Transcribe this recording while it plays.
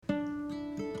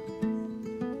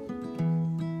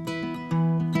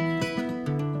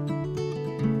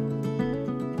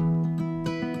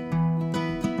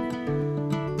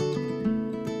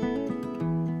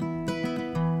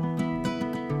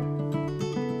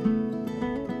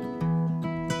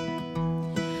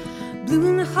Blue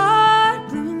in the heart,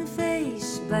 blue in the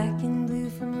face, black and blue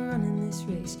from running this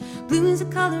race. Blue is the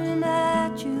color in my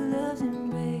true love's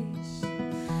embrace.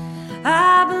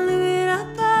 I blew it up,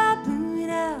 I blew it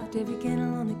out, every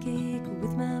candle on the cake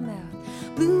with my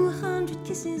mouth. Blew 100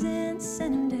 kisses and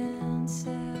sent them down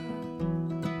south.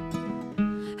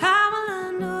 How will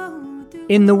I know?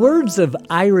 In the words of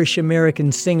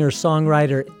Irish-American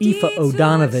singer-songwriter Aoife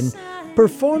O'Donovan,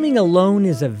 performing alone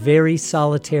is a very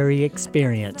solitary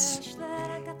experience.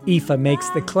 Aoife makes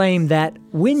the claim that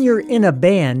when you're in a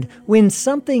band, when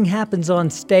something happens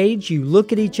on stage, you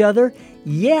look at each other,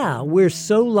 yeah, we're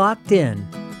so locked in.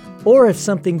 Or if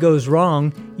something goes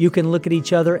wrong, you can look at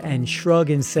each other and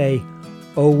shrug and say,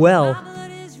 oh well.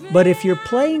 But if you're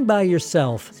playing by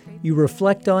yourself, you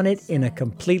reflect on it in a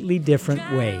completely different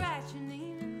way.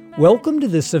 Welcome to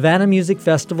the Savannah Music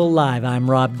Festival Live. I'm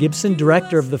Rob Gibson,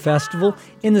 director of the festival.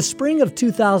 In the spring of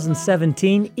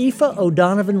 2017, Aoife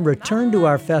O'Donovan returned to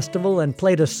our festival and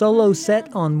played a solo set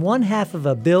on one half of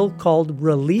a bill called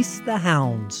Release the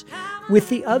Hounds, with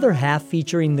the other half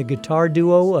featuring the guitar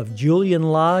duo of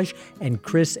Julian Lage and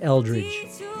Chris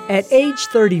Eldridge. At age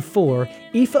 34,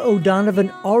 Aoife O'Donovan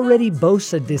already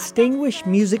boasts a distinguished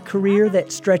music career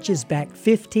that stretches back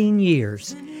 15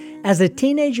 years. As a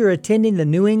teenager attending the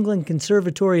New England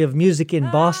Conservatory of Music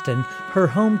in Boston, her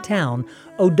hometown,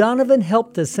 O'Donovan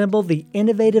helped assemble the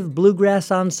innovative bluegrass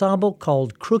ensemble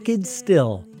called Crooked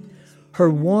Still.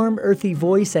 Her warm, earthy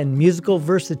voice and musical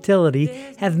versatility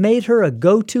have made her a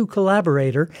go-to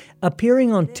collaborator,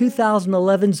 appearing on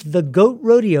 2011's The Goat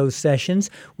Rodeo Sessions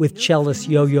with cellist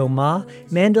Yo-Yo Ma,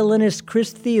 mandolinist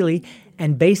Chris Thiele,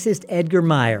 and bassist Edgar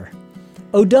Meyer.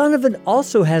 O'Donovan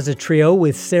also has a trio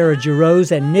with Sarah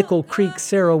Jarosz and Nickel Creek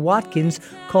Sarah Watkins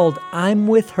called I'm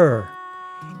With Her.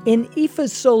 In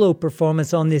Aoife's solo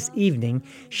performance on this evening,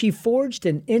 she forged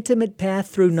an intimate path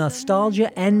through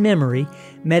nostalgia and memory,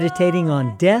 meditating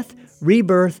on death,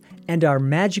 rebirth, and our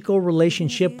magical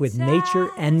relationship with nature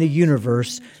and the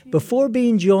universe, before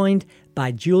being joined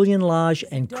by Julian Lage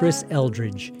and Chris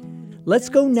Eldridge. Let's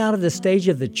go now to the stage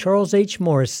of the Charles H.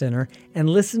 Morris Center and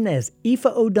listen as Aoife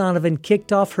O'Donovan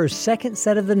kicked off her second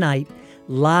set of the night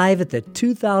live at the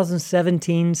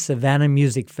 2017 Savannah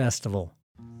Music Festival.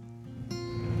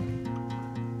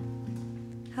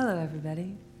 Hello,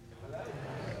 everybody.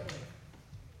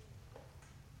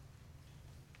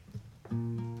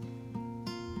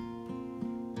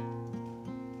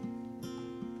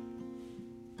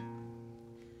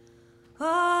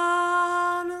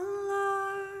 On a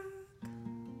lark,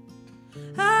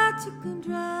 I took a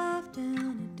drive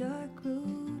down a dark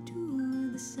road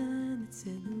toward the sign that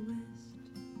said the West.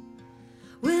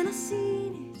 When I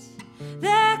seen it,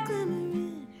 that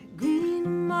glimmering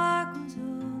green mark was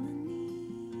all I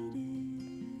needed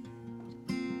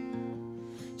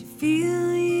to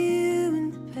feel you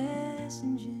in the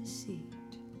passenger seat.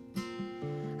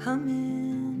 I'm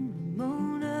in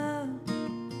Ramona.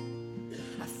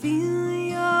 I feel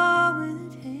your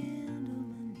withered hand on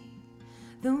my knee,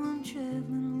 though I'm traveling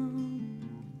alone.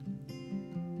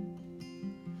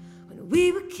 When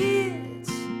we were kids,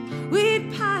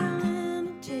 we'd pile in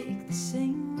and take the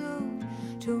same road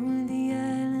toward the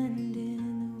island in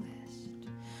the west.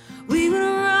 We would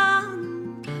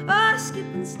run, or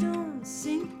skipping stones,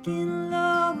 sinking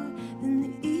lower than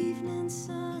the evening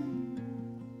sun.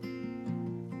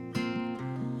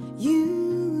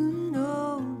 You were an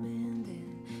old man then,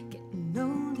 getting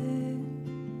older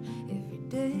every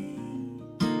day.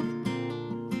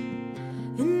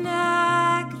 And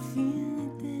I could feel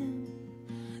it then,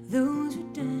 those were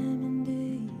diamond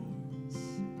days.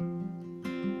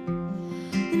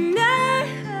 And I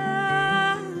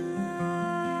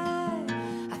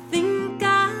think I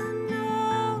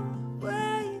know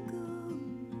where you go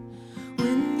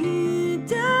when you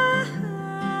die.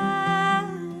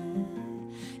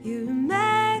 You're a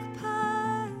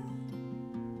magpie,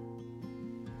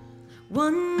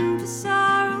 one for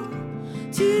sorrow,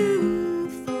 two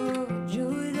for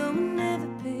joy, though never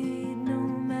paid no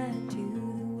mind to the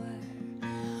wire.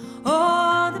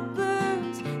 All the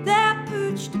birds that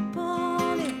perched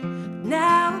upon it, but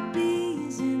now a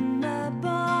bee's in my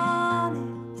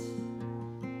bonnet.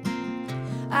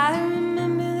 I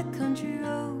remember the country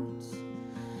roads,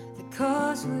 the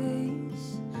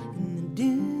causeways, and the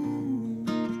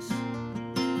dunes.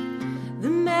 The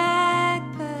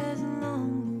magpies along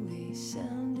the way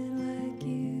sounded like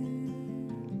you.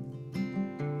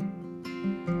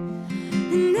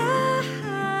 And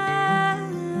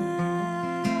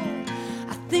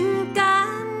I think I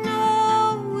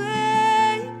know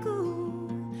where you go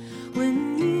when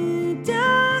you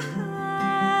die.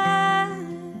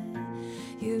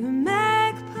 You're a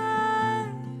magpie,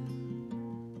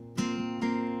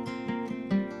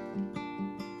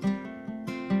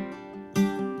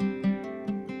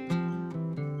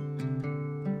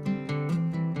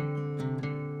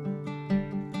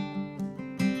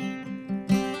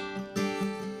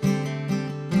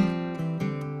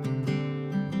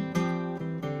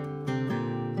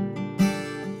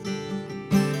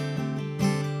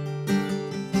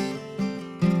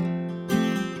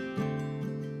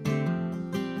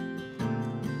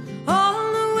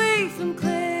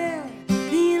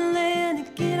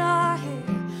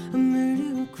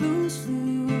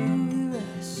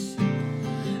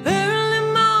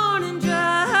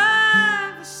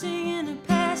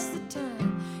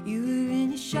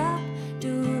 shop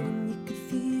door and you could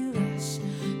feel us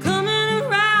coming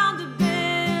around the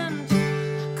bend,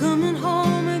 coming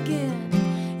home again.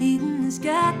 Eden has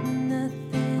got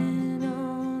nothing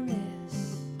on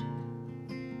this.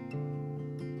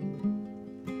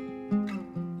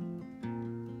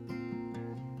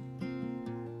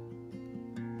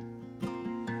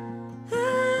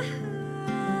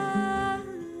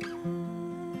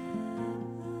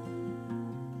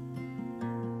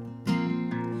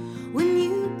 When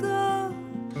you go,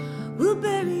 we'll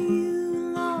bury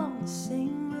you along the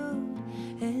same road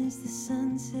as the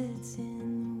sun sets in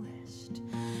the west.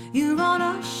 You're on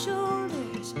our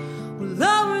shoulders, we'll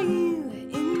lower you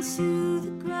into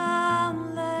the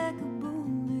ground like a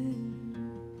boulder.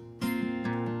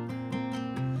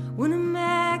 When a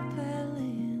magpie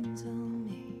lands on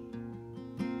me,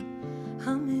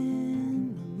 I'm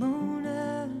in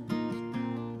Ramona.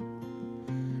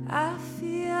 I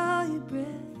feel your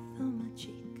breath on my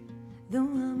cheek, though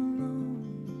I'm alone.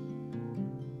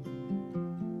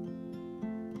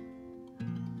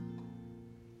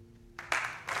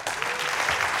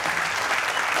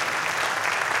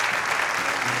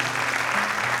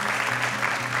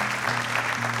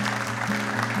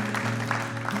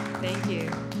 Thank you.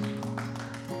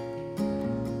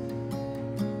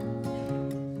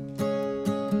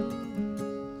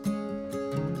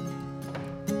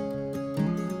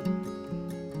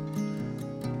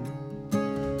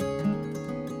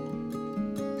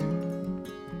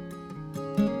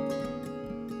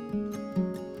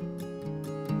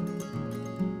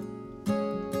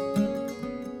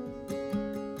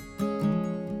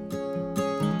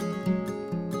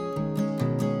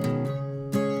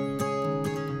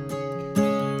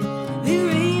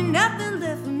 There ain't nothing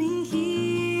left for me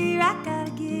here, I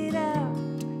gotta get out.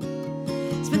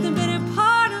 Spent the better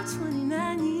part of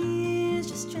 29 years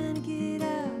just trying to get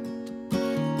out.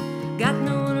 Got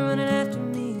no one running after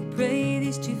me, pray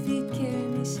these 2 feet carry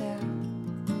me south.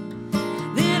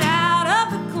 Then out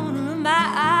of the corner of my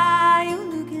eye, you're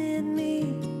looking at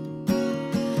me.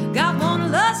 Got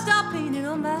one lust all painted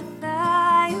on my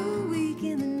thigh, you're weak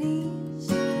in the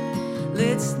knees.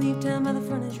 Let's leave town by the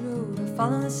frontage road, or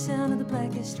follow the sound of the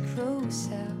blackest crow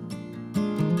south.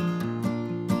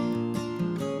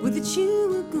 With that you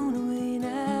were going away and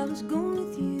I was going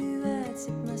with you, I'd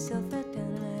sit myself right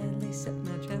down and I'd lace up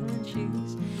my traveling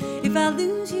shoes. If I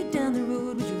lose you down the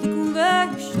road, would you look over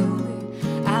your shoulder?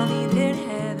 I'll be there to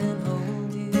have and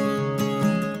hold you.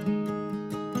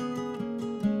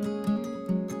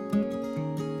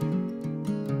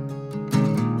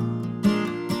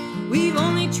 We've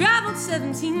only traveled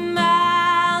 17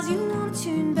 miles, you wanna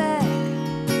turn back.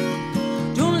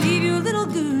 Don't leave your little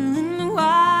girl in the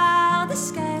wild, the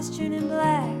sky's turning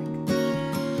black.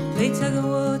 Play tug of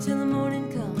war till the morning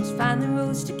comes, find the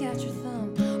road, stick out your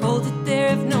thumb. Hold it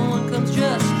there if no one comes,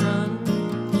 just run.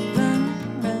 Run,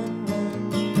 run, run.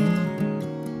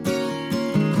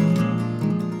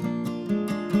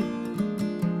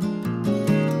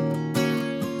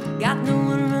 Got no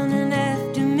one running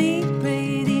after me,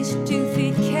 pray these 2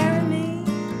 feet carry me.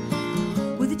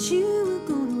 With it you were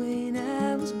going away and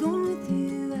I was going with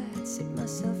you, I'd sit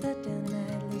myself right down and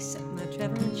I'd lace up my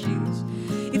traveling shoes.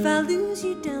 If I lose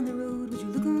you down the road, would you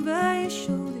look over your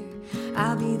shoulder?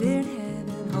 I'll be there to have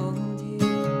and hold you.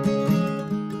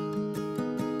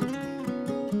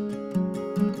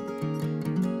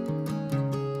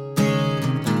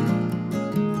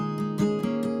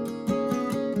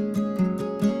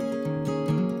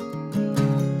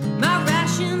 My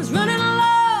ration's running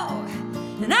low,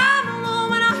 and I'm alone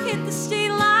when I hit the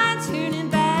state line. Turning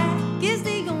back is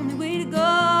the only way to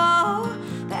go,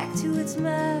 back to its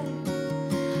mine.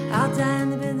 I'll die in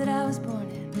the bed that I was born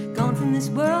in, gone from this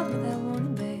world without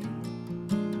warning, babe.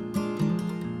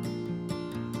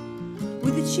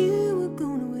 With it you were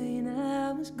going away and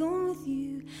I was going with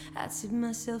you, I'd sit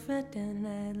myself right down and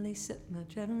I'd lace up my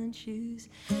traveling shoes.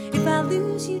 If I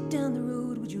lose you down the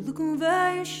road, would you look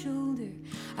over your shoulder?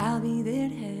 I'll be there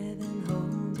to have and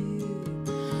hold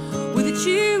you. With it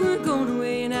you were going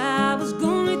away and I was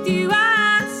going with you,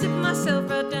 I'd sit myself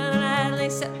right down and I'd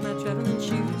lace up my traveling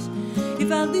shoes.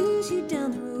 If I lose you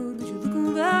down the road, would you look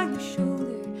over your shoulder?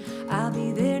 I'll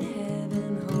be there to have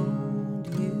and hold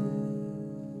you.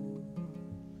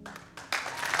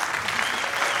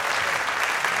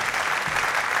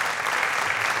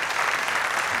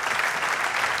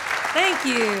 Thank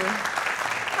you.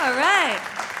 All right.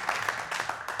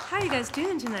 How are you guys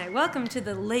doing tonight? Welcome to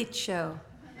the Late Show.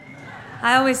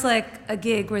 I always like a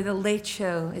gig where the Late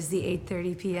Show is the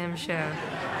 8:30 p.m. show.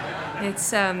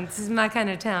 It's this is my kind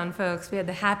of town, folks. We had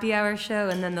the happy hour show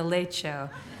and then the late show.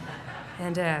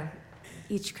 And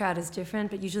each crowd is different,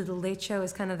 but usually the late show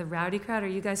is kind of the rowdy crowd. Are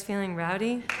you guys feeling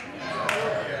rowdy?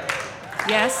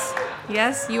 Yes?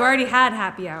 Yes? You already had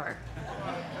happy hour.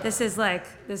 It's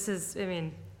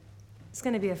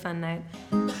going to be a fun night.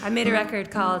 I made a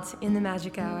record called In the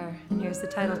Magic Hour, and here's the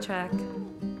title track.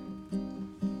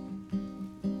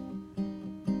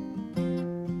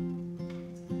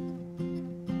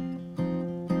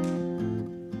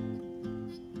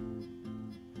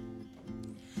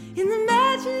 In the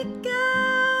magic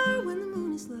hour when the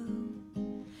moon is low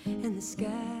and the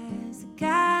sky's the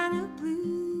kind of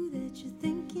blue that you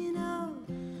think you know,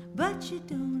 but you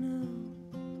don't know.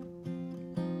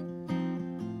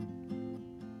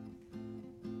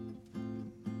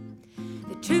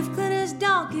 The truth glitters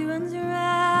donkey runs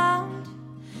around,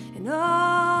 and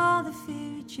all the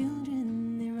fairy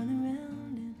children, they run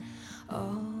around, and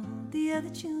all the other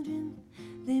children,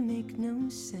 they make no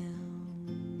sound.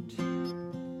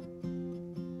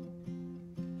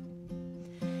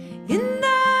 In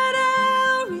that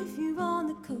hour, if you're on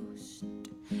the coast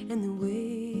and the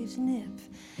waves nip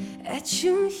at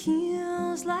your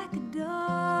heels like a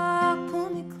dog, pull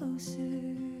me closer.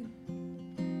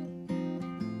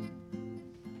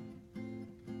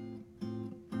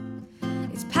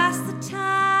 It's past the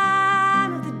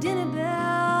time of the dinner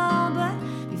bell, but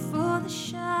before the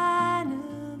shine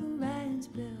of Orion's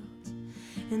belt,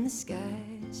 and the sky's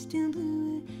still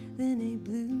bluer than a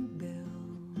bluebell.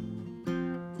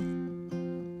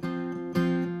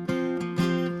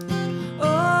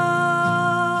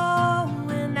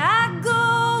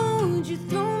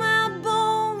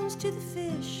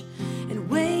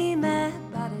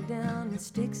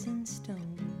 Sticks and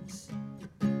stones.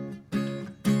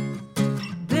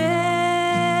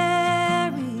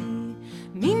 Bury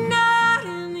me not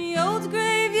in the old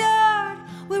graveyard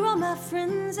where all my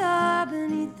friends are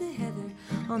beneath the heather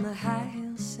on the high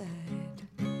hillside.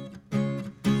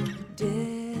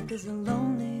 Death is a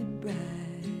lonely bride.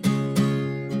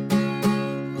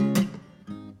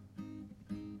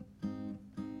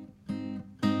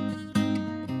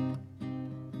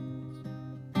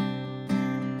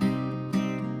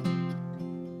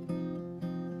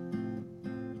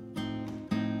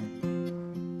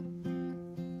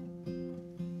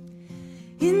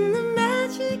 In the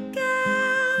magic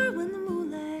hour when the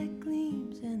moonlight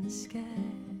gleams and the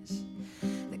skies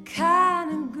the kind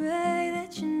of gray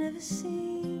that you never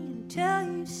seen until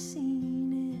you've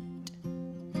seen it.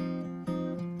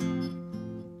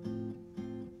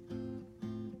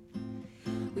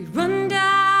 We run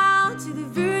down to the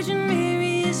Virgin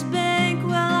Mary's bank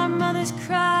while our mothers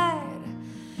cried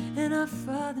and our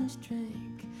fathers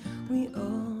drank. We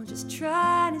all just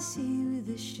try to see where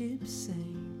the ship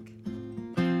sank.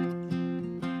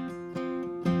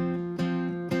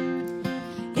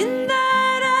 In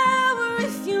that hour,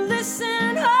 if you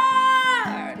listen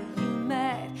hard,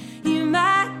 you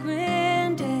might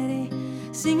granddaddy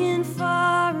singing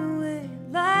far away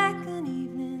like an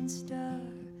evening star,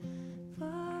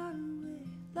 far away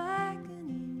like an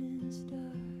evening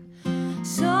star.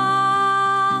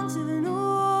 Songs of an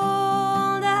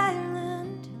old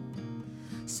Ireland,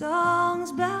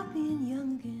 songs about being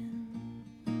young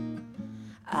again.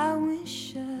 I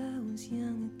wish I was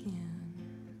young again.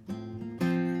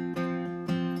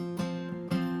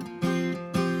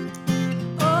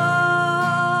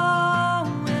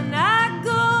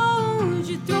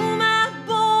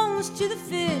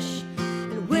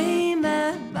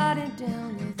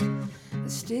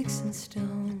 Sticks and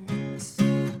stones.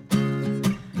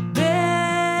 Bury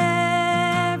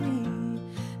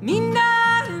me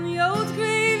not in the old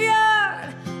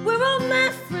graveyard where all my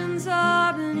friends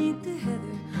are beneath the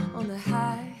heather on the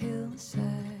high hillside.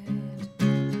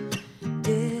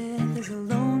 Death is a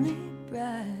lonely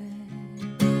bride.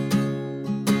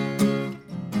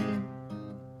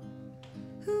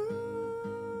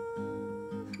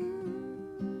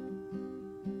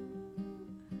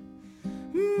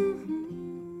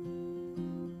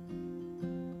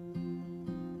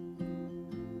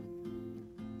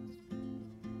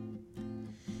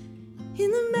 In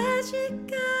the magic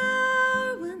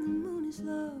hour when the moon is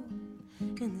low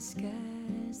and the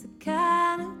sky's the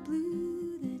kind of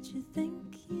blue that you think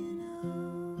you know.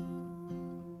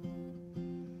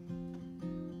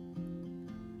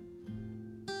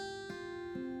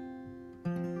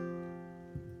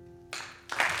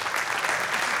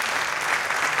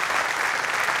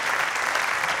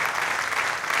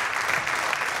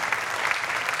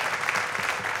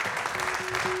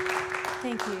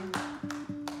 Thank you.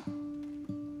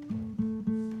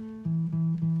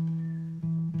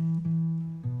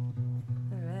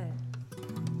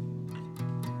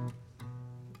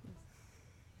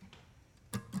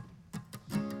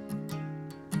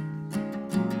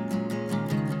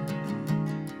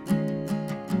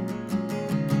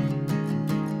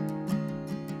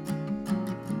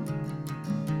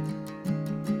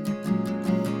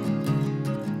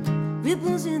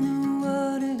 bubbles in the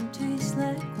water taste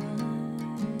like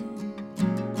wine.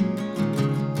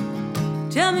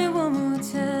 Tell me one more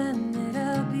time that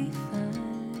I'll be fine.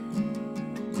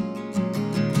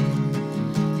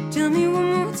 Tell me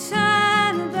one more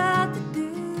time about the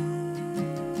girl,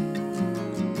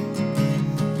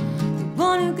 the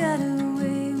one who got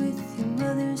away with your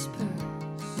mother's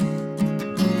pearls.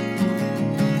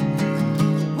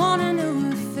 I wanna know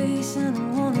her face and I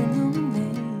wanna know her name.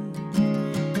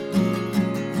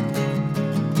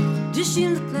 Does she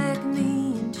look like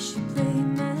me and does she play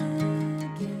my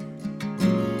game?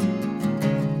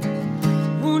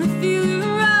 I wanna feel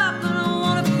her up and I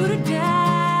wanna put her down.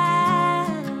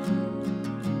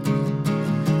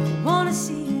 I wanna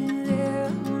see her there, I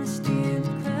wanna steer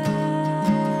the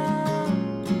crowd.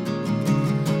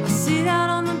 I sit out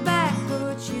on the back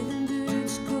porch, hear the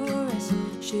birds chorus,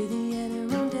 share the other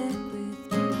on deck with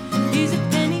me. Here's a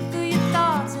penny for your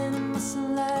thoughts and a muscle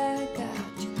like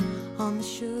out you on the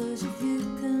shores of your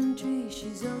country.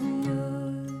 She's all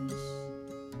yours.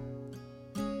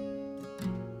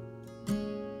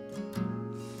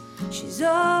 She's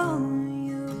all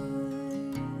yours.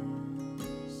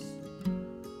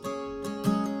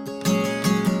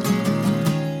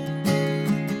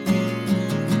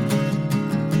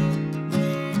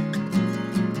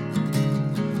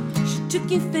 She took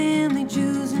your family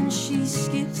jewels and she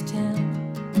skips town.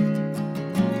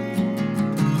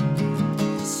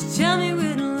 Just tell me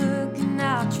where to look and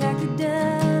I'll track her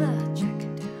down. I'll track her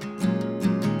down.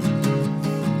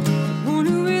 I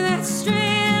wanna wear that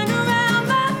strand around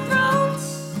my throat,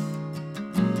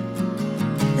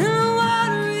 and I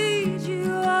wanna read you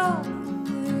all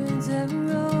the words I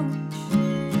wrote.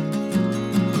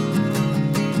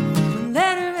 One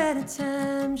letter at a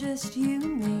time, just you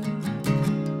and me.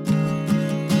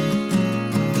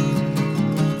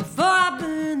 Before I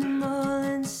burn them all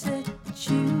and set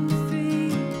you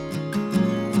free.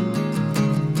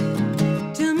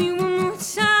 Tell me one more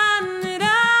time that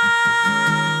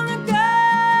I'm the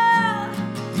girl,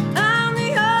 I'm the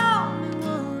only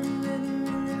one who ever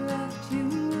really rocked your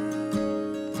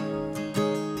world.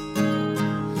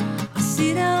 I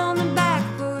sit out on the back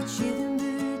porch, hear the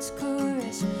birds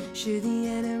chorus, share the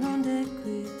Adirondack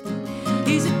with me.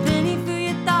 Here's a penny for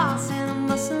your thoughts and a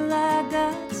muscle like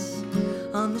guts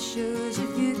on the shores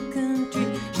of your country.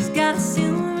 She's got a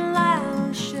silver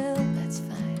light shell, that's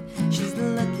fine. She's the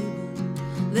lucky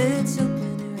one, let's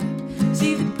open her up.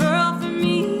 See the pearl for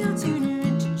me, I'll turn her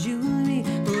into jewelry.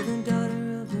 Oh, the daughter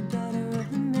of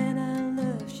the man I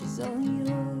love. She's all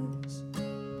yours.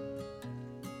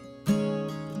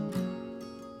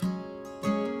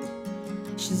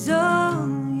 She's all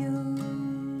yours.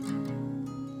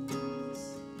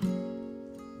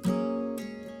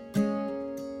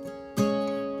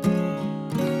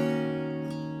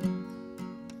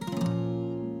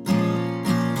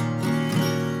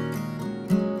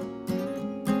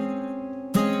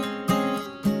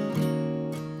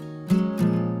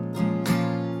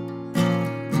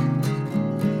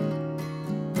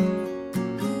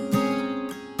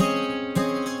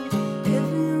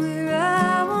 Everywhere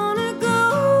I wanna go,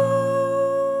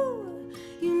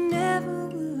 you never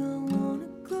will wanna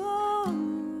go.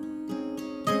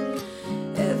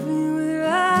 Everywhere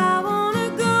I wanna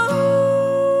go,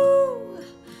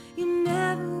 you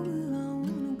never will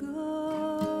wanna go.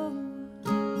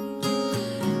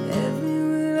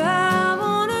 Everywhere I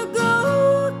wanna go,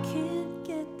 can't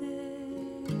get there.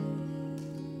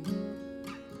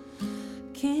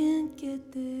 Can't get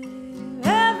there.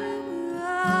 Everywhere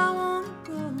I wanna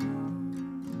go,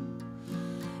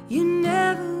 you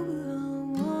never will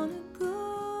wanna go.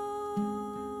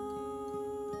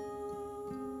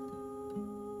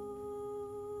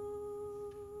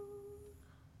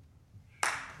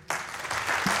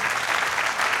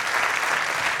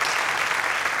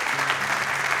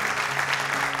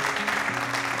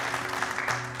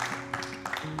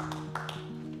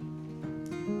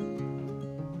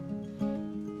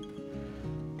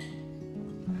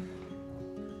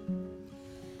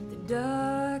 The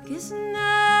darkest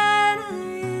night I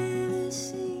ever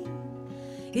seen,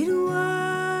 it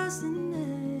was the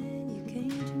night you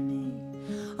came to me.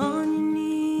 On your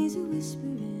knees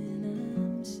whispering,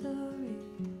 I'm sorry.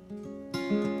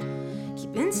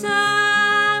 Keeping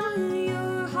time with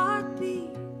your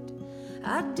heartbeat,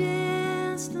 I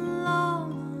danced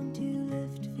along on two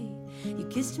left feet. You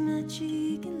kissed my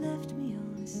cheek and left me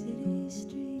on a city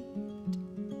street.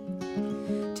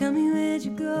 Tell me where'd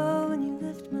you go when you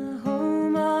left my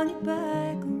home on your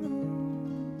bike alone?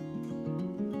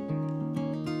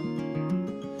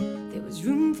 There was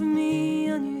room for me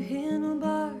on your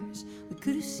handlebars, we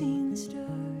could have seen the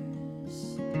stars.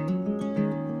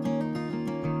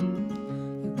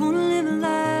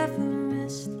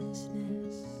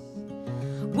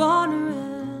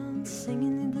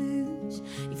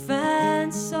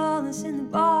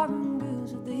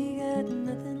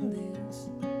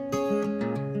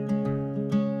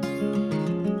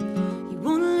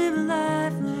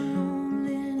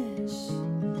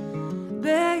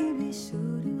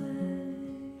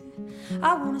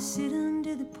 wanna sit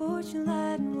under the porch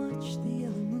light and watch the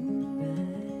yellow moon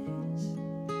rise.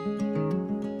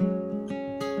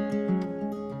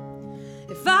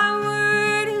 If I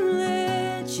were to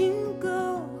let you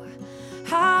go,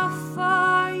 how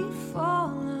far you'd fall,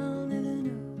 I'll never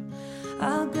know.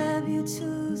 I'll grab your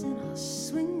toes and I'll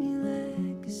swing you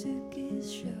like a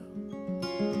circus show.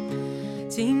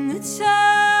 Tame the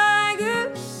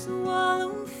tiger,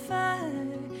 swallow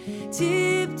fire,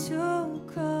 tiptoe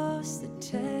across the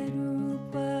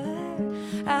tightrope wire,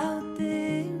 out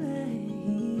there right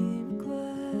here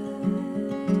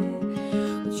required.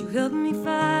 Would you help me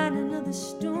find another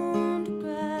stone to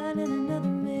grind and another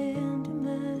man to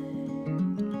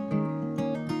mind?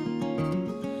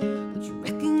 Would you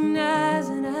recognize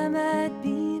that I might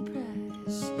be a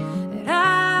prize, that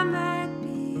I might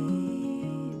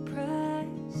be a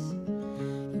prize?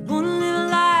 You wanna live a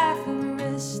life of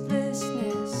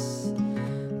restlessness,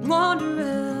 wander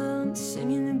around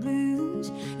singing the blues.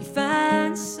 You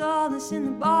find solace in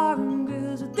the barroom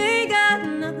girls, but they got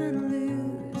nothing to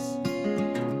lose.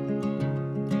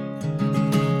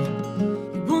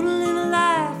 You wanna live a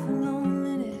life of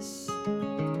loneliness,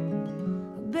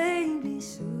 oh baby,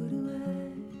 so do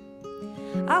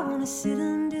I wanna sit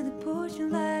under the porch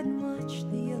light and watch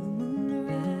the yellow moon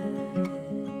rise.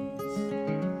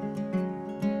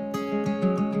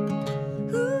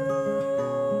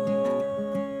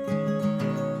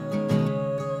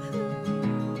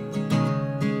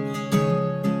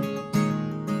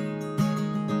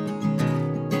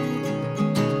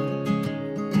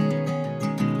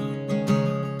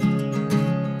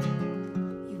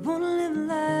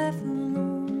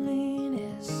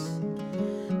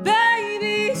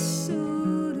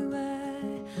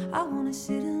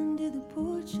 Sit under the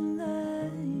porch light.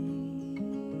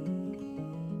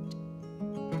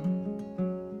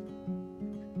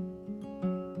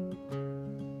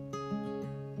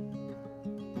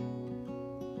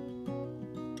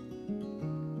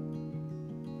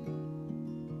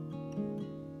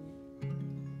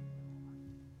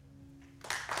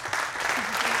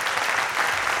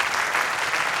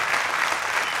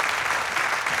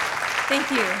 Thank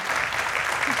you.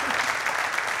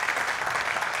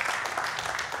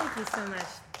 Thank you so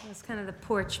much. That was kind of the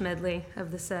porch medley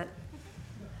of the set.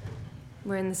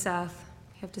 We're in the South.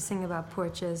 You have to sing about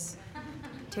porches.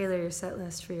 Tailor your set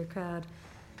list for your crowd.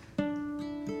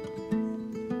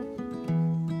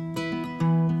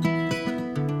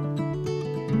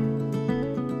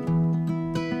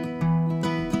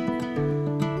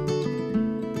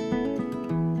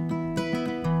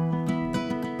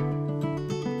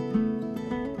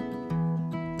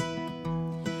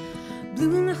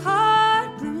 Blue in the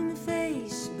heart, blue in the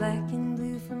face, black and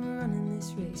blue from running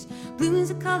this race. Blue is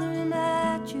the color of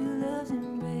my true love's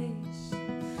embrace.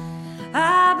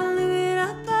 I blew it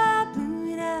up, I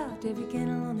blew it out, every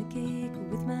candle on the cake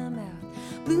with my mouth.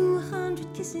 Blew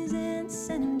 100 kisses and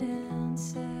sent them down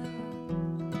south.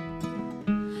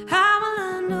 How will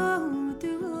I know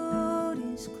the road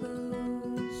is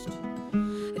closed?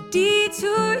 A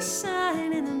detour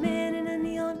sign and a man in a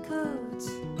neon coat.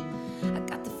 I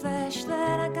got the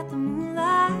flashlight, I got the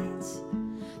moonlight,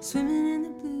 swimming in the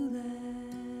blue light.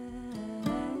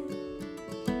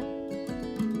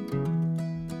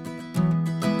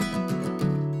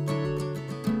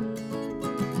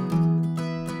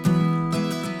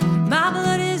 My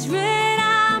blood is red,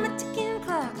 I'm a ticking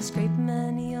clock, scraping my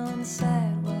knee on the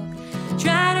sidewalk,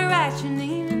 trying to write your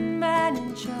name in mine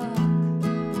in chalk.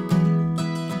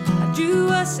 I drew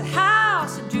us a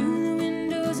house, I drew the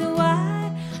windows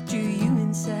wide, drew you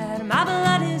inside. My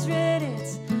blood is red,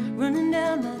 it's running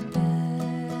down my back.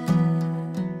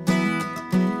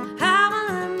 How will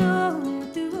I know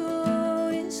the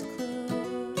road is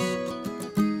closed?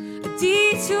 A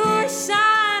detour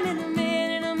sign and a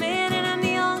man in a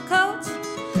neon coat.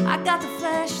 I got the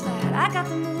flashlight, I got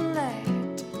the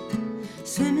moonlight,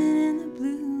 swimming in the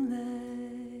blue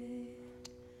light.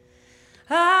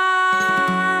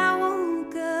 I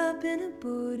woke up in a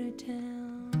border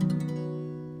town,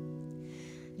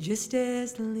 just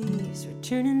as the leaves were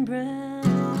turning brown.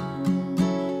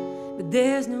 But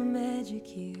there's no magic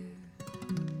here,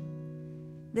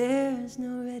 there's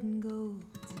no red and gold,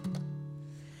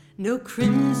 no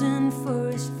crimson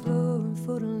forest floor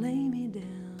for to lay me down.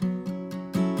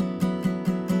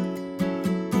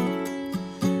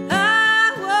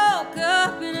 I woke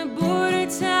up in a border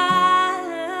town,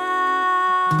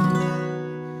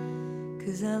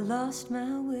 'cause I lost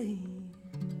my way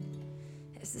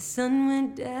as the sun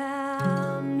went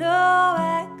down. No,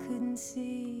 I couldn't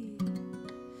see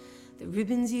the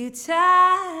ribbons you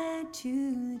tied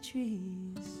to the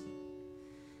trees,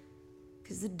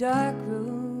 'cause the dark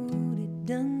road had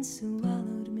done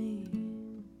swallowed me.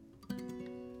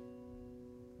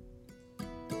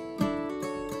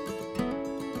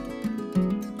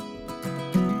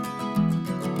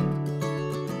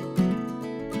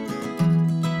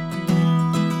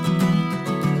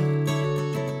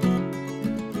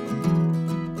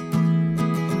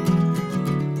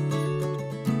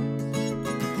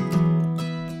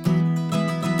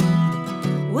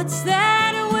 What's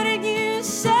that, or what did you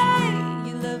say?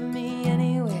 You love me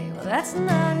anyway. Well, that's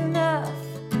not enough,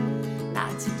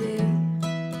 not today.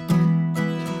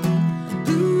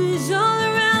 Blue is all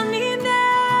around me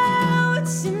now.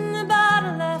 It's in the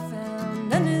bottle I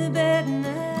found under the bed, and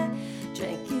I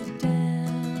drank it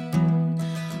down,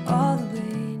 all the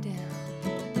way down,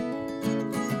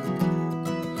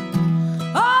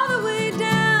 all the way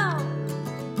down,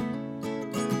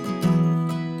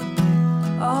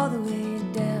 all the way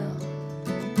down.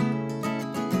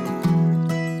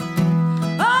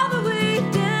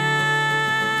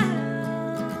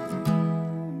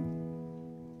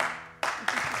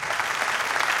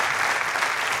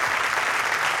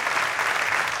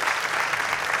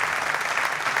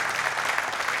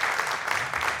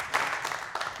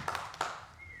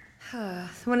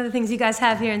 One of the things you guys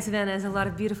have here in Savannah is a lot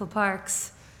of beautiful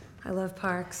parks. I love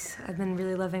parks. I've been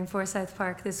really loving Forsyth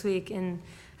Park this week, and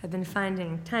I've been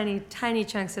finding tiny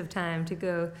chunks of time to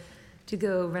go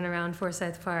run around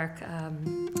Forsyth Park.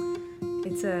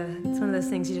 It's one of those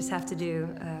things you just have to do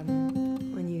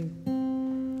when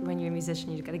you're a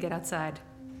musician. You got to get outside.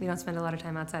 We don't spend a lot of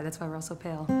time outside. That's why we're all so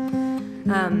pale.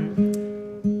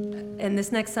 And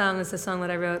this next song is a song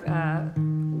that I wrote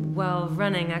while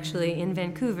running, actually, in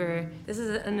Vancouver. This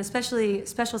is an especially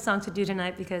special song to do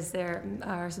tonight because there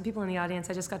are some people in the audience.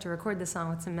 I just got to record this song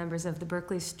with some members of the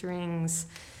Berkeley Strings,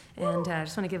 and I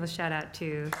just want to give a shout out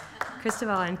to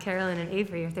Christobal and Carolyn and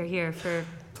Avery, if they're here, for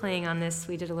playing on this.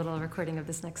 We did a little recording of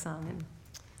this next song, and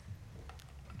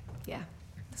yeah,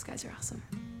 those guys are awesome.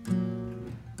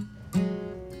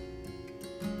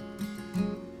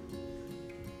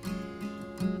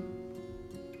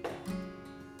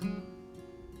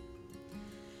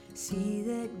 See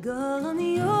that gull on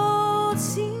the old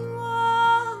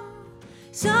seawall.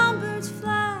 Some birds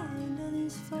fly and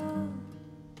others fall,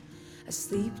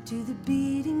 asleep to the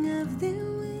beating of their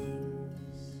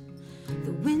wings.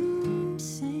 The wind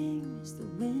sings, the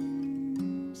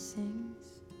wind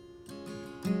sings.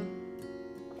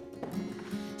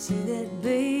 See that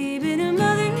babe in her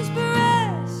mother's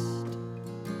breast.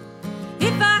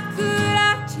 If I could,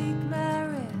 I'd take my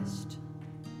rest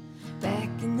back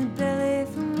in the belly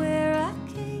from where I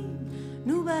came.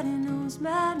 Nobody knows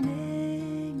my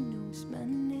name, knows my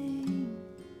name.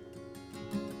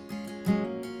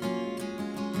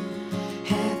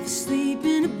 Half asleep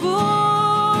in a bowl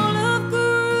of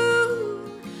gruel.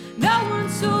 No one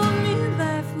told me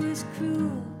life was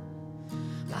cruel.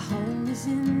 My home is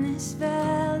in this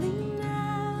valley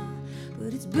now,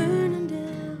 but it's burning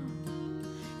down,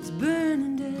 it's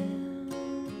burning down.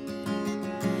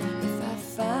 If I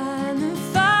find the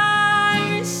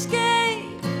fire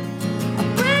escape,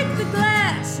 I'll break the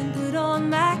glass and put on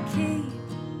my cape.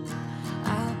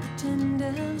 I'll pretend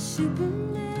I'm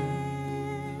Superman.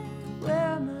 Where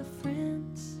are my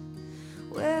friends?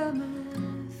 Where are my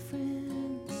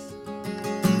friends?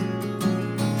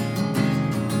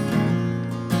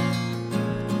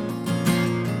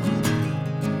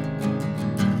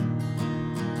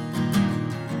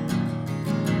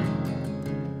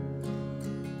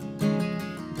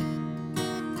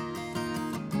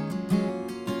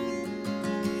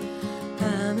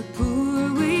 I'm a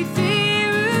poor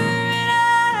wayfarer and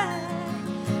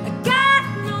I got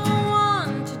no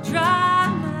one to dry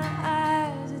my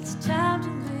eyes. It's time to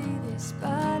lay this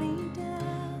body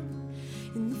down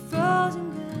in the frozen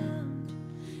ground,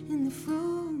 in the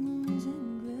frozen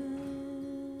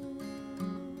ground.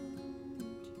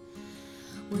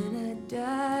 When I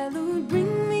die, Lord,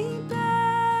 bring me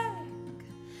back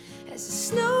as a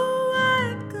snow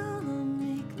white gull. I'll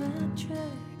make my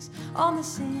tracks on the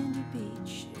sandy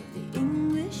beach of the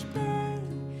English Bay.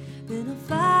 Then I'll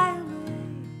fly away,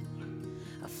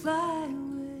 I'll fly away.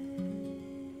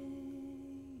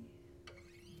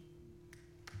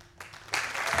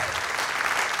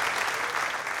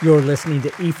 You're listening to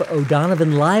Aoife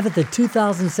O'Donovan live at the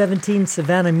 2017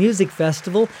 Savannah Music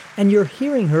Festival, and you're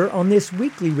hearing her on this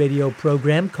weekly radio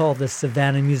program called the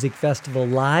Savannah Music Festival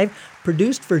Live,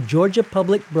 produced for Georgia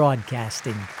Public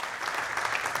Broadcasting.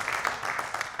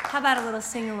 How about a little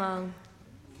sing-along?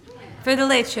 For the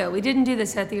late show. We didn't do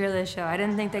this at the early show. I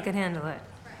didn't think they could handle it.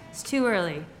 It's too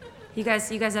early. You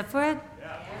guys up for it?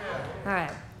 Yeah. All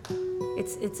right.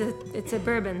 It's a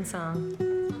bourbon song.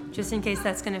 just in case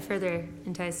that's going to further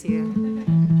entice you.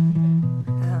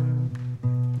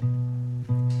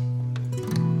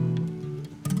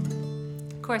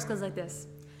 Chorus goes like this.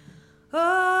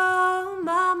 Oh,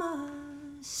 mama,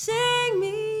 sing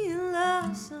me a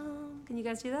love song. Can you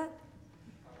guys do that?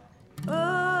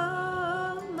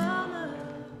 Oh, mama,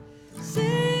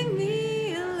 sing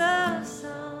me a love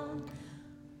song.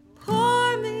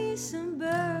 Pour me some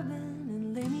bourbon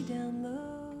and lay me down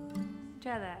low.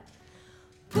 Try that.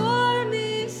 Pour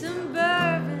me some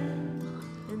bourbon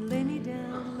and lay me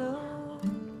down low.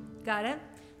 Got it?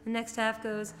 The next half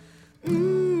goes,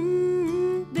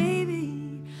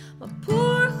 baby, my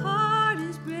poor heart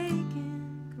is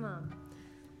breaking. Come on.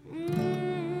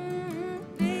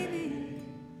 Baby,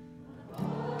 my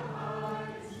poor heart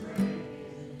is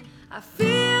breaking. I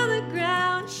feel the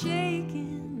ground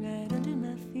shaking right under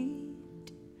my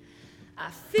feet. I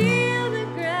feel the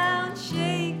ground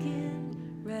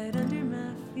shaking right under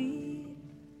my feet.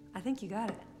 I think you got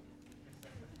it.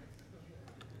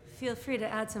 Feel free to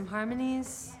add some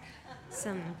harmonies,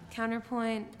 some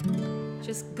counterpoint.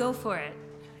 Just go for it.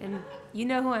 And you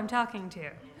know who I'm talking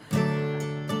to.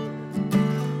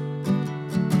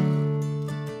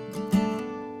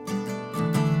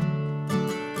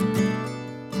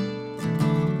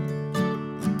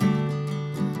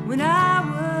 When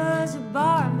I was a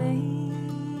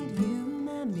barmaid, you were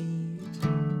my maid.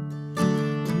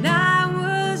 When I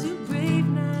was a brave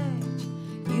knight,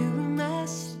 you were my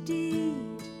steed.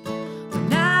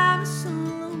 When I was so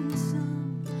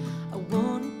lonesome, I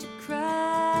wanted to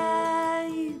cry,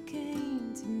 you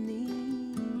came to me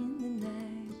in the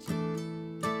night.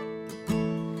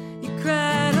 You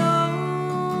cried,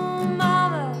 oh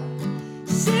mama,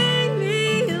 sing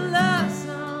me a love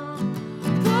song.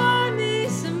 Pour me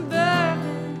some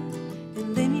bourbon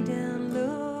and lay me down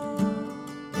low.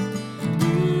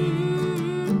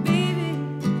 Baby,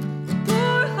 my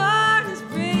poor heart is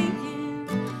breaking.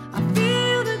 I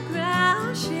feel the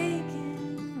ground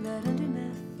shaking right under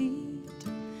my feet.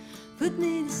 Put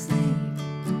me to sleep.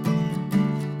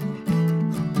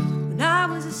 When I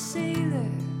was a sailor,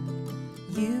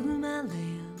 you were my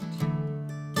land.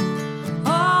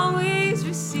 Always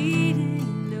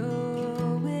receding,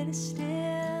 nowhere to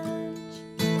stand.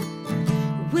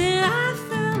 When I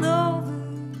fell over,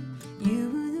 you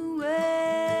were the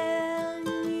whale.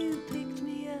 You picked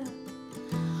me up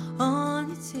on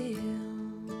your tail.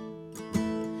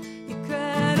 You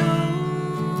cried,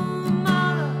 oh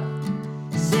mama,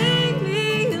 sing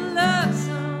me a love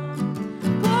song.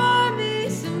 Pour me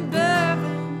some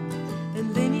bourbon and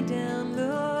lay me down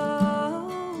low.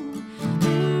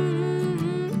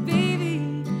 Baby,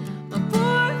 my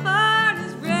poor heart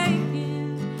is breaking.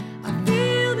 I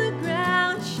feel the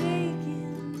ground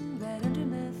shaking right under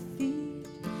my feet.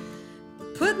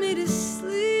 Put me to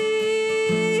sleep.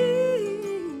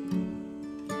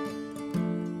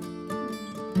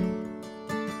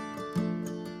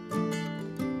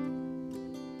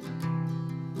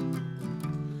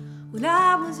 When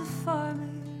I was a farmer,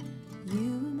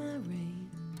 you were my rain.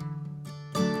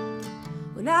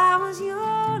 When I was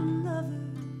your lover,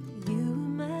 you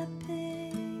were my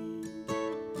pain.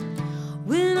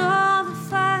 When all the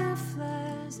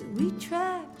fireflies that we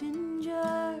trapped in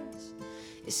jars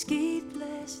escaped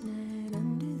last night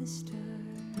under the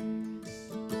stars,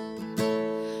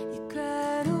 you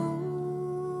cried,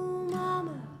 oh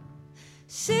mama,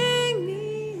 sing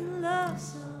me a love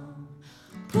song.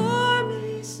 Pour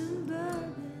me some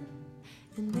bourbon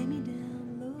and lay me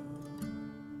down low.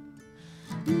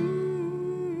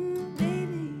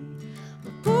 Baby,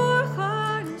 my poor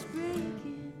heart is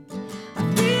breaking. I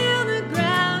feel the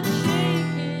ground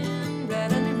shaking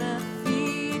right under my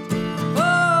feet.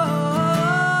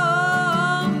 Oh,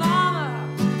 mama,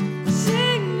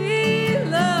 sing me a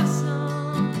love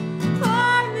song.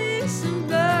 Pour me some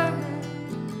bourbon,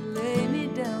 lay me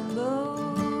down low.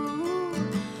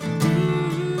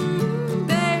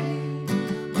 Baby,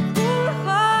 my poor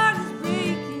heart is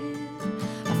breaking.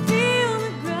 I feel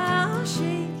the ground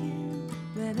shaking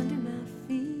right under my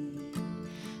feet.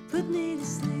 Put me to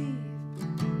sleep.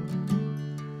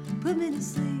 Put me to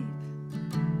sleep.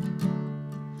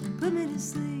 Put me to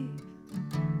sleep.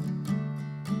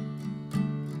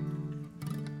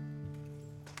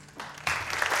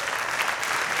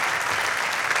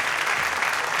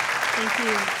 Thank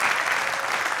you.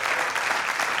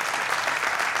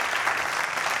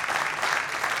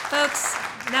 Folks,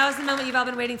 now is the moment you've all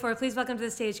been waiting for. Please welcome to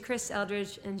the stage Chris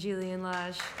Eldridge and Julian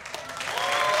Lage.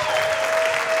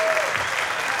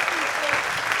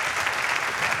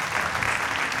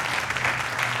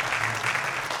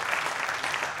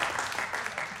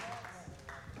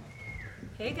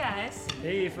 Hey guys.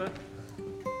 Hey, Aoife.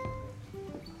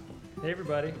 Hey,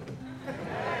 everybody.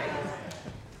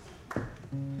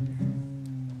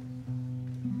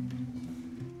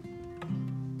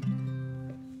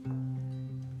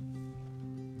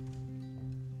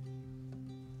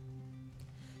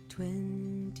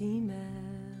 $20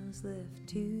 left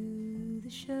to the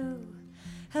show.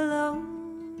 Hello,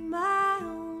 my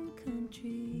own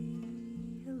country.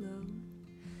 Hello.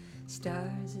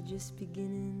 Stars are just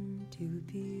beginning to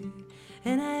appear,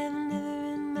 and I have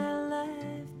never in my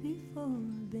life before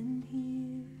been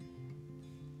here.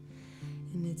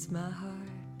 And it's my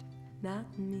heart,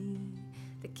 not me,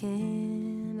 that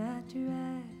cannot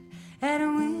arrive at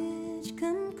which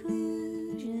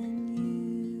conclusion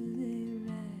you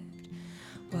arrived.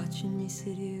 Watching me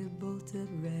sit here bolt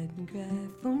upright and cry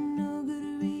for no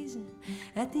good reason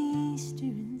at the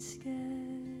eastern sky.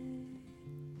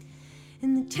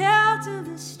 In the tilt of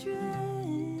the strange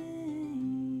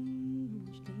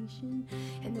nation,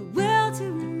 and the will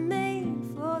to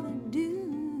remain for the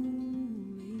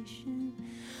duration,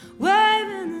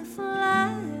 waving the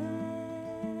flag,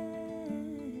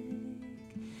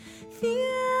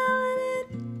 feeling it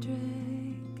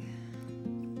drag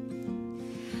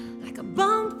like a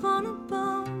bump on a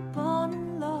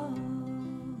log,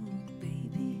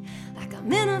 baby, like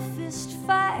I'm in a fist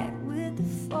fight with the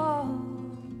fog.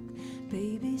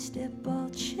 Baby, step all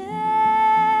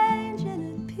change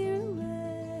in a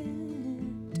pirouette.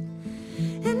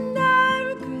 And I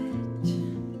regret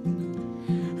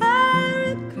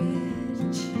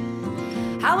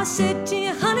how I said to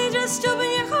you, honey, just open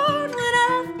your heart when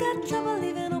I've got trouble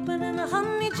even opening a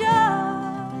honey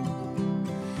jar.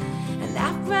 And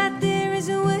that right there is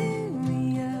where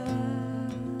we are.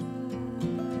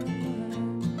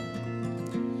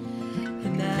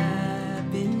 And I've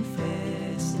been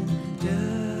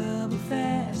double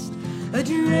fast,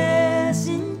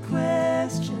 addressing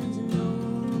questions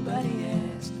nobody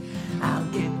asked. I'll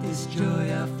get this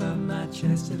joy off of my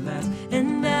chest at last,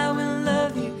 and I will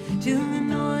love you till the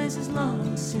noise is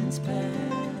long since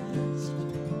past.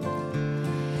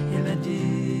 And I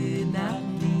did not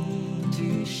mean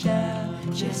to shout,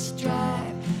 just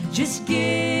drive, just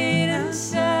get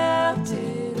us out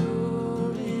it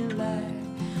or in life.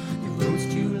 The road's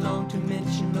too long to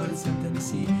mention, Lord, it's something to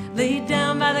see, laid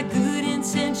down by the good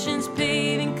intentions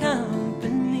paving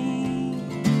company.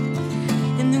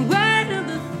 In the weight of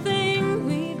the thing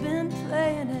we've been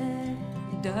playing at,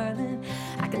 darling,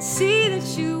 I can see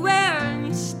that you wearing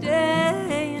your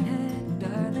staying hat,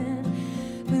 darling.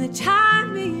 For the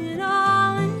time being,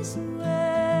 all is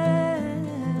well.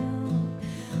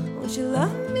 Won't you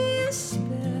love me a spell?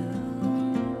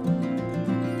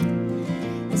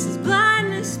 This is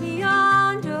blindness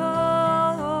beyond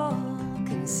all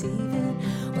conceiving.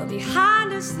 Well,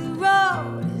 behind us the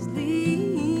road is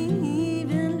leaving,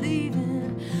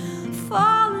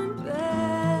 falling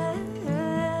back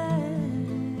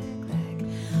like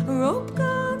a rope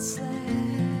gone slack.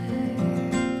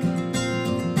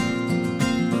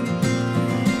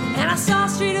 And I saw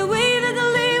straight away that the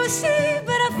lady was safe,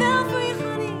 but I fell for you,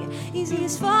 honey, easy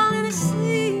as falling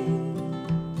asleep.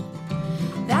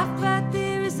 That right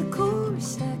there is the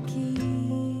course I keep.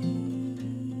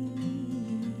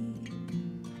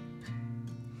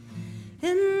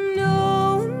 And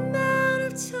no amount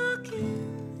of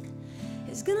talking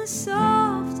is gonna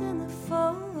soften the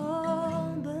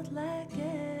fall, but like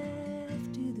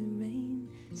after the rain,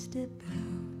 step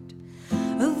out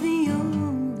of the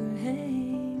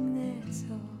overhang, that's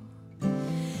all.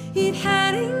 It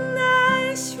had a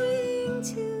nice ring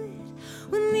to it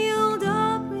when the old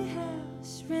Opry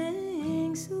House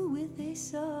rang, so with a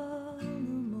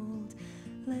solemn old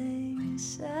lang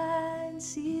syne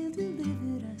sealed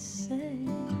delivered I sang.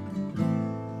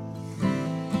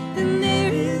 And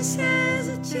there is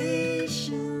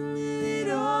hesitation, and it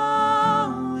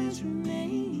always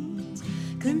remains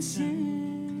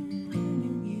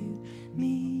concerning you,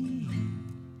 me,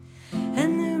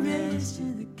 and the rest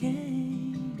of the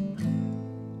gang.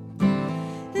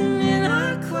 And in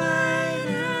our quiet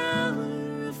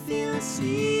hour, I feel I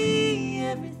see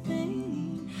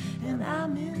everything, and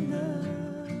I'm in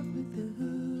love with the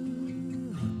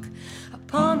hook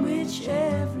upon which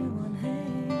everyone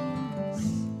hangs.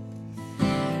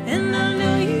 And I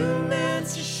know you meant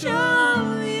to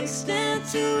show the extent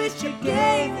to which you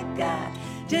gave the guy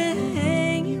to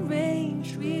hang you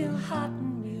range real hot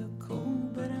and real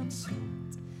cold, but I'm sold.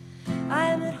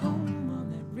 I'm at home on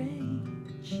that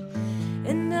range,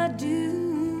 and I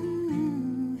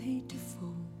do hate to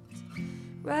fold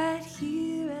right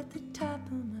here at the top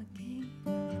of my game,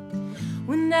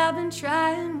 when I've been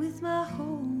trying with my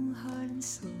whole heart and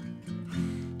soul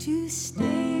to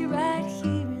stay right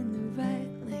here in the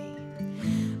right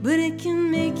lane, but it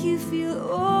feel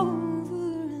over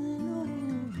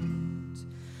and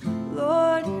old.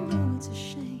 Lord, you know it's a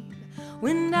shame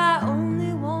when I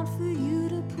only want for you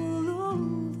to pull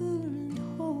over and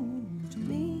hold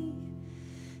me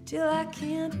till I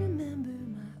can't remember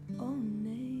my own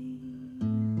name.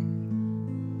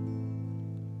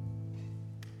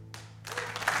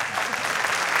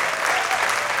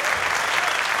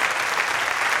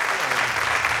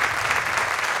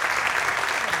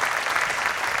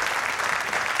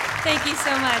 Thank you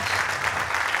so much.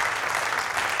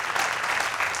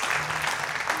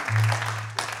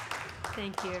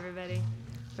 Thank you, everybody.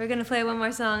 We're going to play one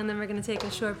more song, and then we're going to take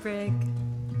a short break.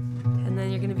 And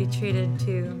then you're going to be treated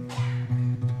to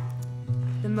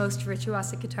the most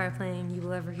virtuosic guitar playing you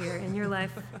will ever hear in your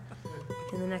life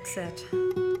in the next set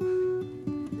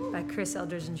by Chris,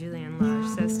 Eldridge, and Julian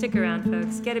Lage. So stick around,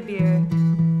 folks. Get a beer.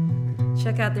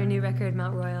 Check out their new record,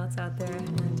 Mount Royal. It's out there.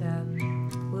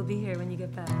 And we'll be here when you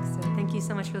get back. So thank you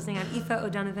so much for listening. I'm Aoife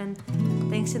O'Donovan.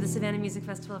 Thanks to the Savannah Music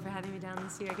Festival for having me down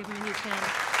this year. Give me a huge hand.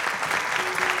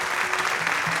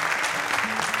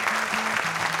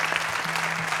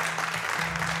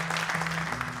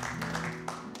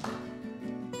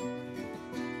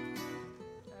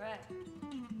 All right.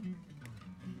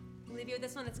 We'll leave you with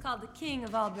this one. It's called The King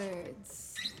of All Birds.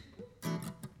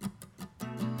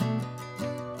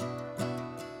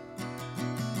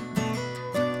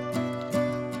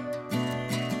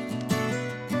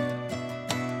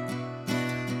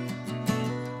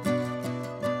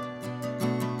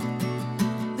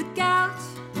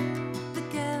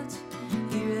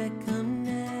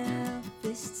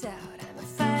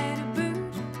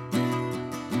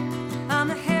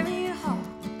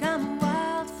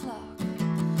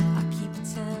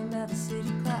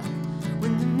 When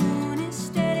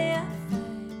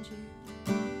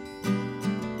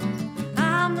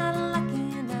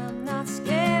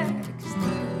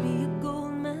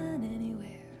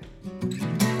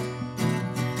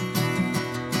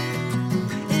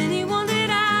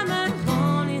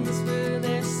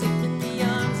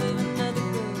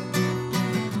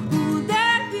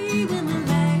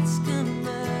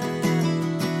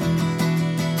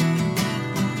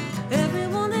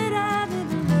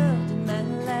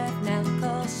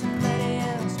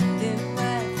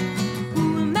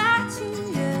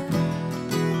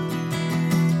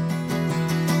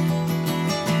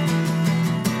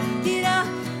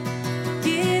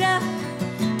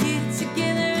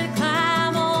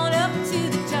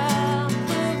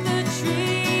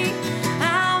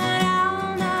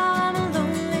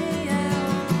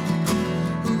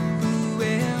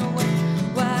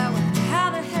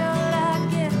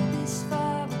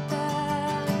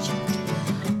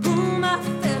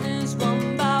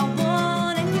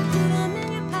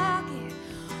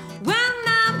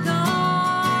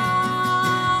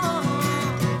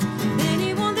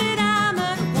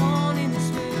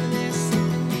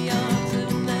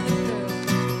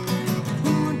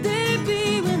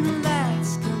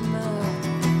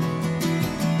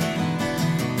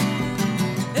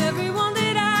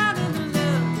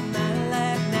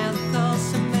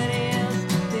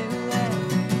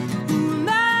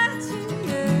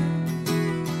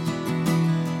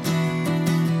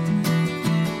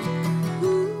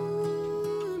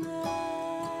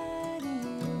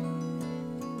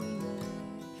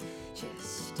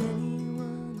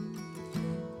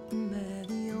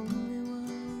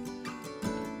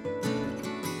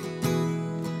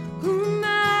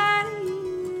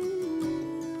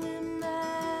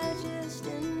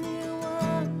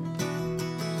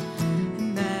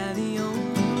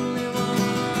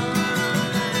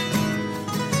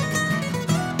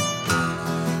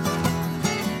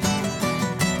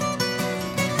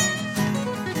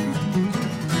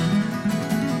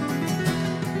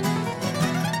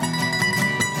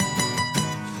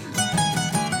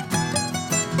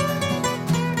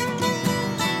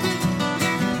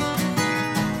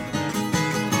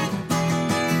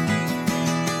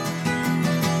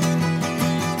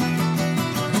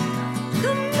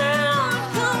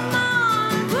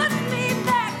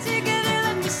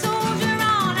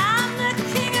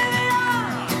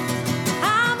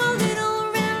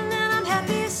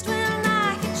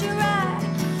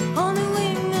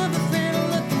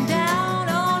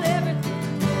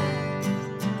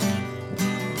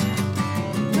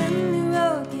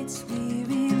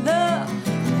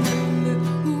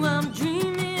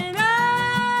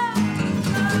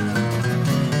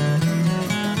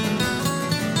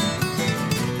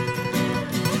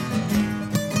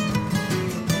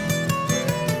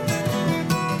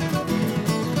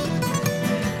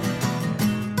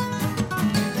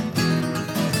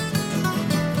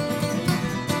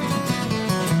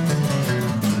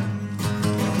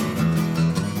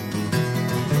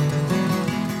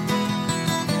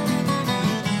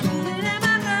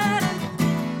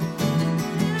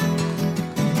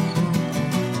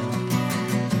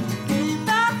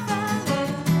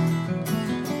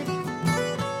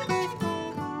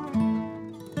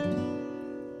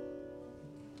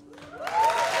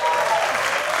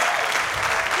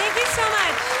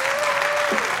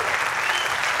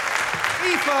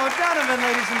Aoife O'Donovan,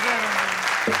 ladies and gentlemen.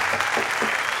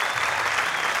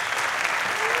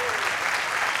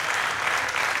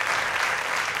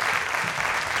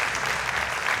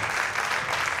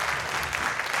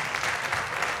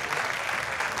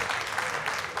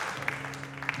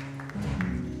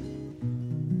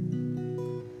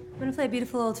 I'm gonna play a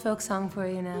beautiful old folk song for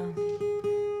you now.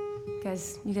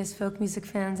 You guys folk music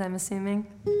fans, I'm assuming?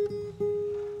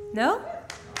 No?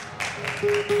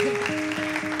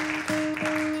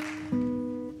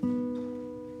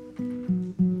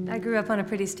 I grew up on a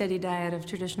pretty steady diet of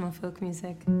traditional folk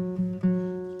music. And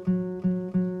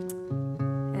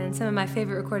some of my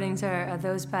favorite recordings are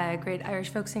those by a great Irish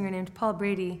folk singer named Paul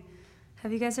Brady.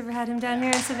 Have you guys ever had him down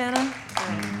here in Savannah?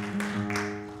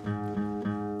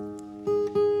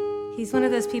 He's one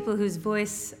of those people whose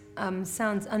voice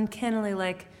sounds uncannily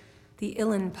like the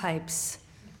uilleann pipes,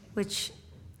 which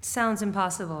sounds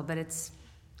impossible, but it's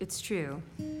true.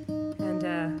 And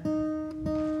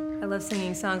I love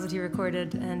singing songs that he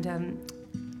recorded, and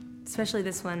especially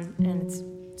this one. And it's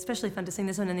especially fun to sing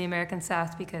this one in the American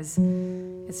South because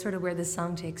it's sort of where this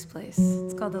song takes place.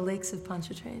 It's called The Lakes of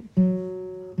Pontchartrain.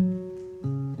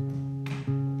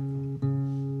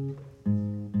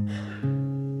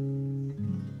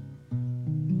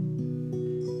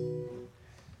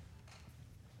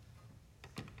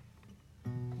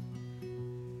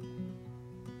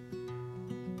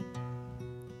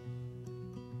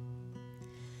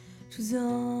 Twas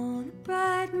on a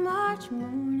bright March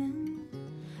morning,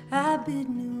 I bid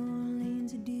New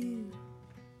Orleans adieu.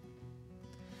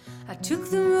 I took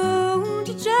the road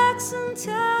to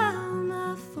Jacksontown,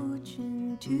 my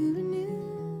fortune to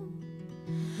renew.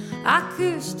 I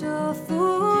cursed all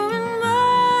foreign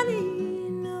money,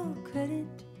 no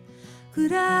credit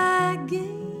could I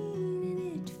gain,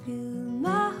 and it filled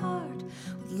my heart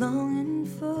with longing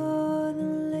for the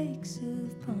lakes of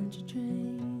Pontchartrain.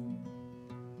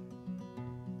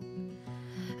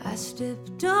 I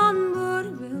stepped on board a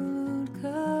railroad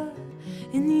car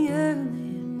in the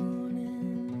early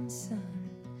morning sun.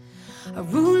 I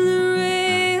rode the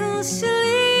rails till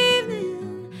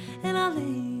evening, and I laid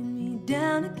me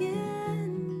down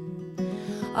again.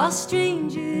 All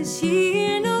strangers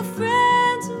here, no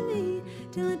friends of me,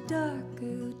 till a dark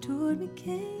girl toward me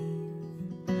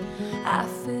came. I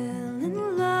fell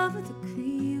in love with a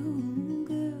Creole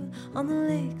girl on the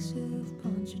lakes of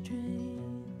Pontchartrain.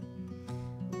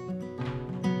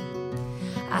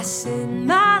 I said,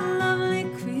 my lovely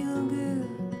Creole girl,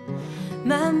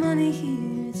 my money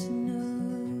here, it's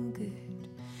no good.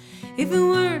 If it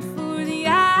weren't for the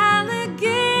alligators,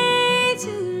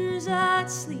 I'd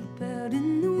sleep out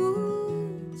in the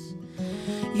woods.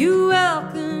 You're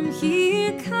welcome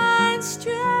here, kind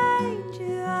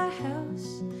stranger. Our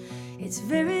house, it's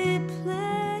very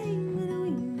plain, but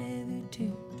we never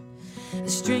turned a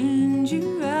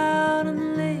stranger out on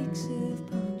the lakes of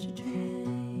Pontchartrain.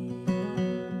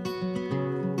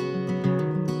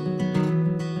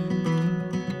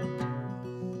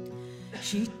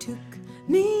 She took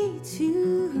me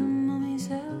to her mommy's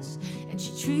house, and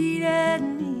she treated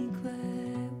me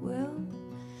quite well.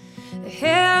 The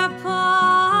hair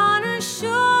upon her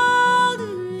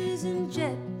shoulders and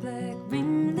jet black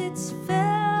ringlets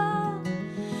fell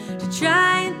to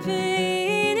try and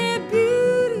paint her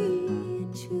beauty.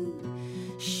 It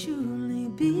would surely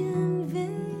be in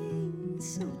vain,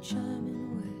 so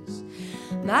charming was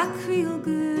my Creole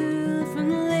girl from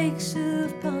the lakes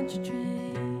of Pontchartrain.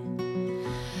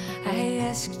 I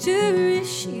asked her if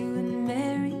she would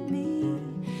marry me.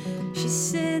 She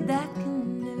said that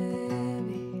can never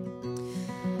be.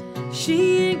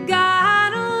 She had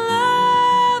got a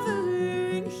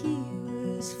lover and he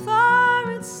was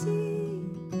far at sea.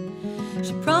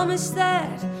 She promised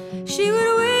that she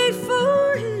would wait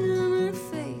for him, and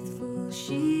faithful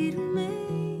she'd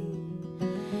remain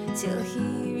till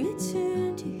he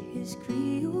returned to his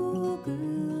Creole girl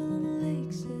on the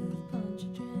lakes of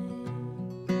Pontchartrain.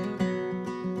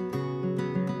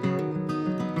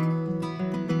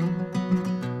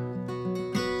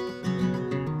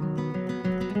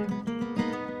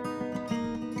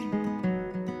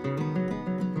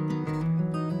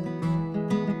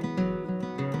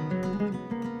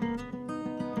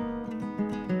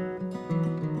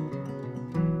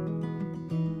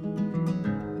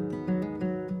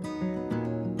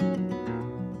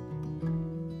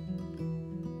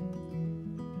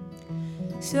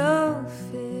 So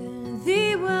fare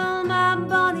thee well, my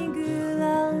bonny girl,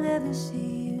 I'll never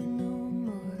see you no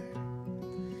more.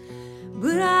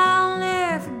 But I'll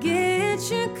never forget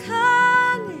your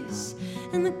kindness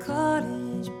in the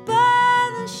cottage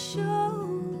by the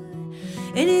shore,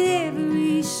 and at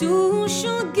every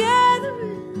social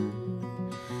gathering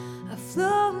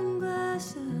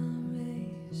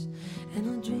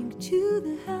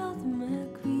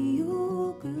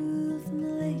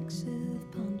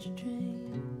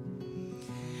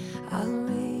I'll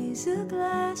raise a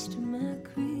glass to my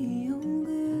Creole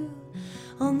girl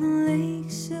on the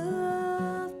lakes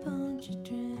of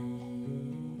Pontchartrain.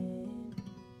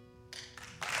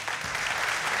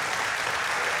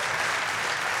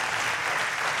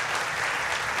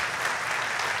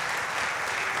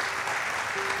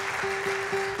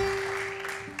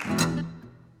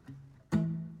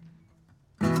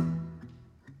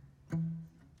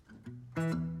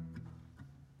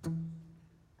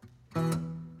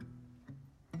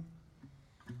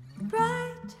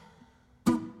 Bright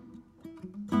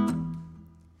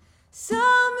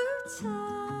summertime,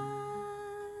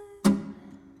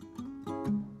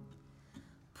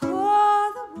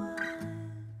 pour the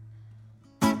wine.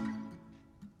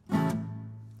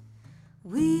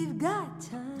 We've got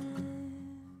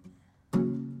time.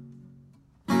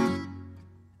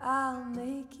 I'll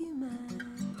make you mine.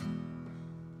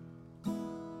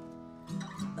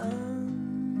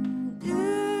 Under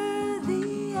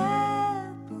the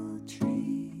apple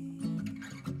tree,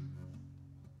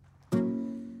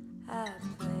 I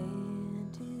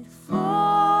planted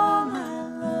for my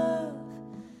love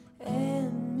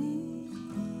and me.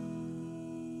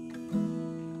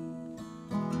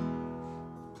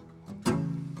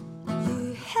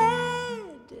 Your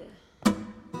head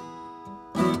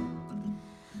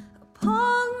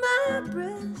upon my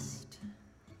breast,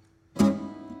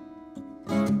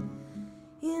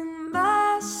 in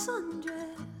my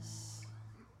sundress,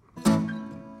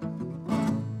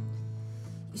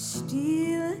 you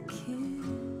steal a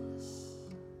kiss.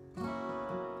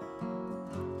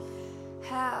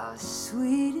 How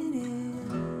sweet it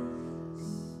is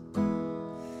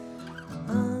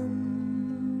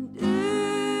under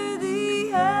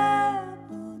the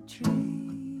apple tree.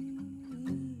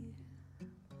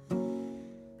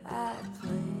 I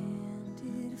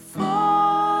planted for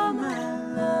my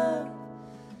love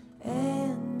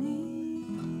and me.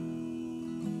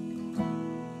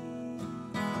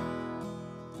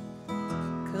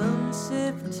 Come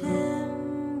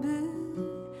September,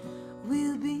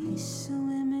 we'll be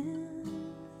swimming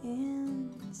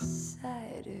in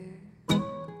cider,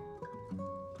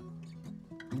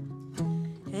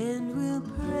 and we'll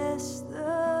press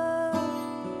the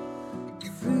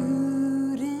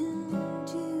fruit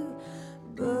into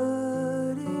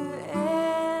butter,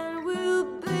 and we'll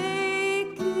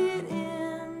bake it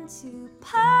into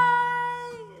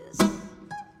pies.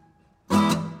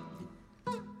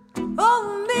 Oh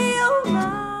me, oh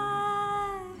my,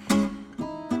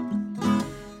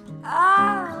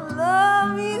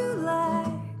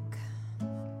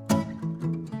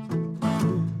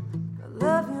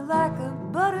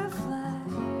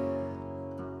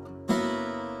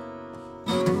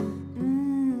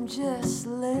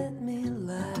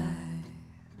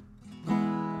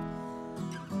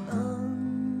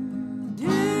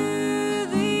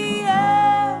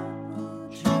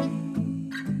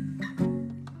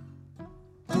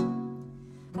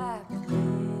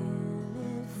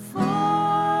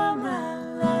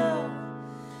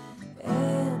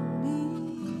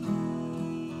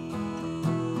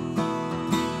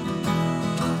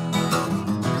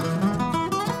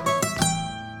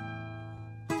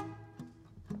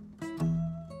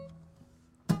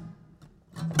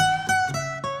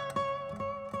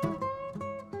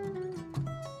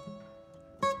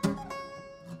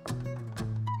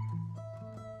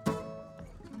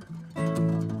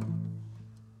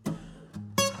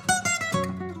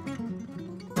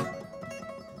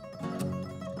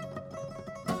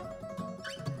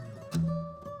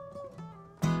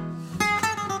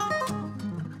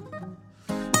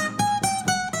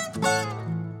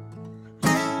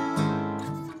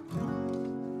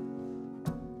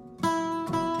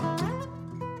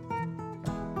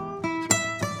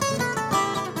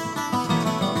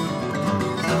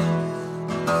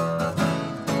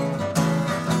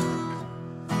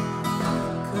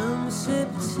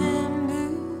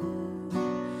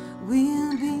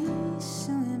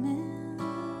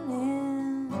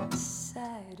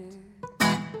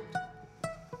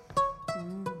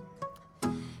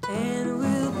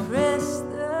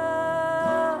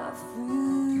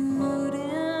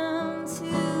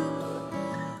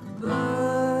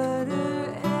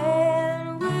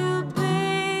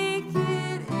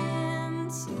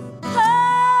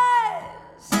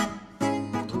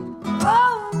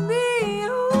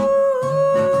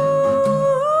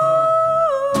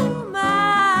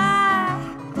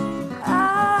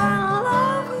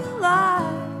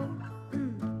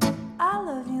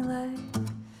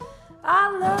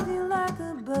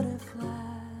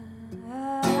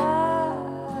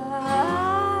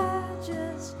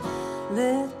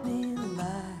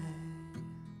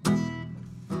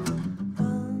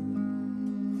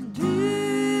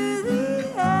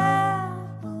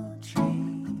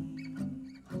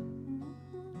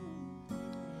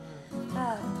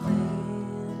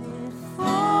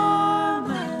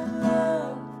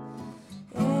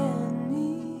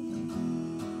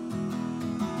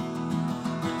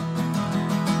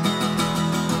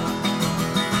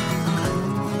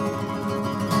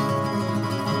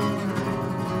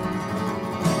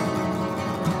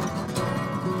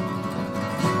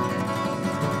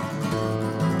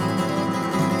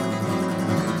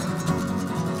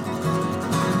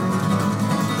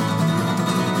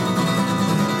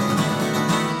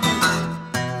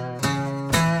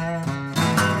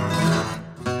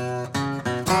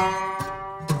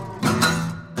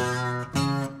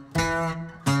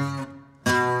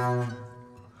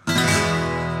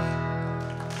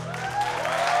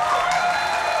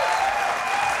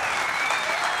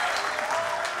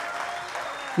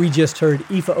 We just heard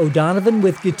Aoife O'Donovan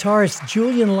with guitarists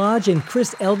Julian, Lage, and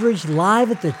Chris Eldridge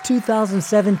live at the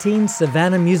 2017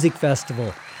 Savannah Music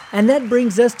Festival. And that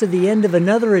brings us to the end of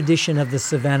another edition of the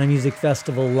Savannah Music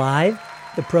Festival Live.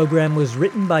 The program was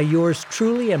written by yours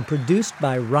truly and produced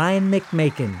by Ryan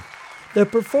McMakin. The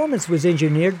performance was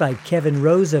engineered by Kevin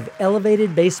Rose of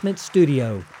Elevated Basement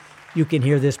Studio. You can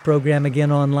hear this program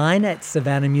again online at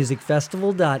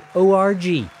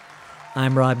savannahmusicfestival.org.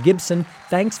 I'm Rob Gibson.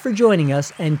 Thanks for joining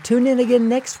us, and tune in again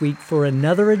next week for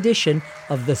another edition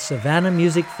of the Savannah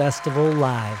Music Festival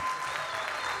Live.